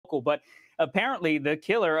local. But apparently, the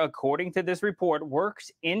killer, according to this report,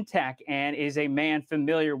 works in tech and is a man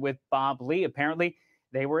familiar with Bob Lee. Apparently,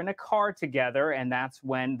 they were in a car together, and that's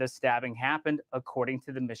when the stabbing happened, according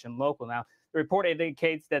to the Mission Local. Now, the report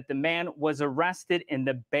indicates that the man was arrested in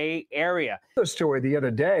the Bay Area. The story the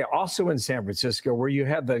other day, also in San Francisco, where you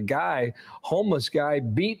had the guy, homeless guy,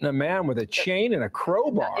 beating a man with a chain and a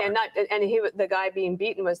crowbar. The guy being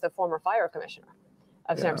beaten was the former fire commissioner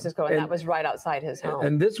of San Francisco, and that was right outside his home.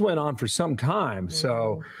 And this went on for some time.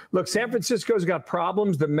 So, look, San Francisco's got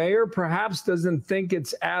problems. The mayor perhaps doesn't think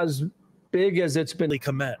it's as big as it's been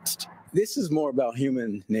commenced. This is more about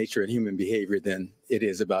human nature and human behavior than it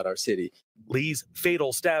is about our city. Lee's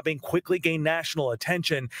fatal stabbing quickly gained national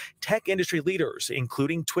attention. Tech industry leaders,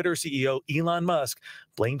 including Twitter CEO Elon Musk,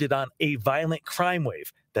 blamed it on a violent crime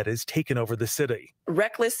wave that has taken over the city.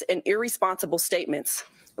 Reckless and irresponsible statements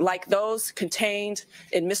like those contained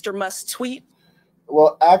in Mr. Musk's tweet.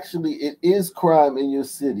 Well, actually, it is crime in your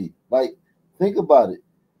city. Like, think about it.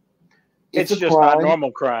 It's just not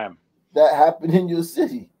normal crime that happened in your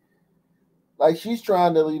city. Like, she's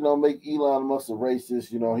trying to, make Elon Musk a racist.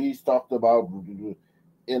 He's talked about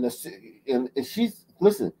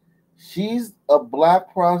she's a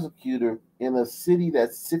black prosecutor in a city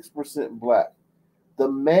that's 6% black. The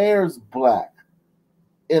mayor's black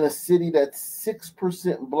in a city that's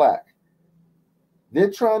 6% black.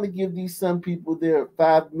 They're trying to give these some people there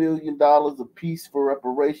 $5 million apiece for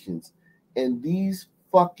reparations. And these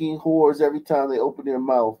fucking whores, every time they open their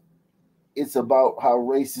mouth, it's about how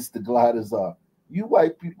racist the gliders are. You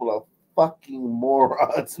white people are fucking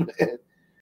morons, man.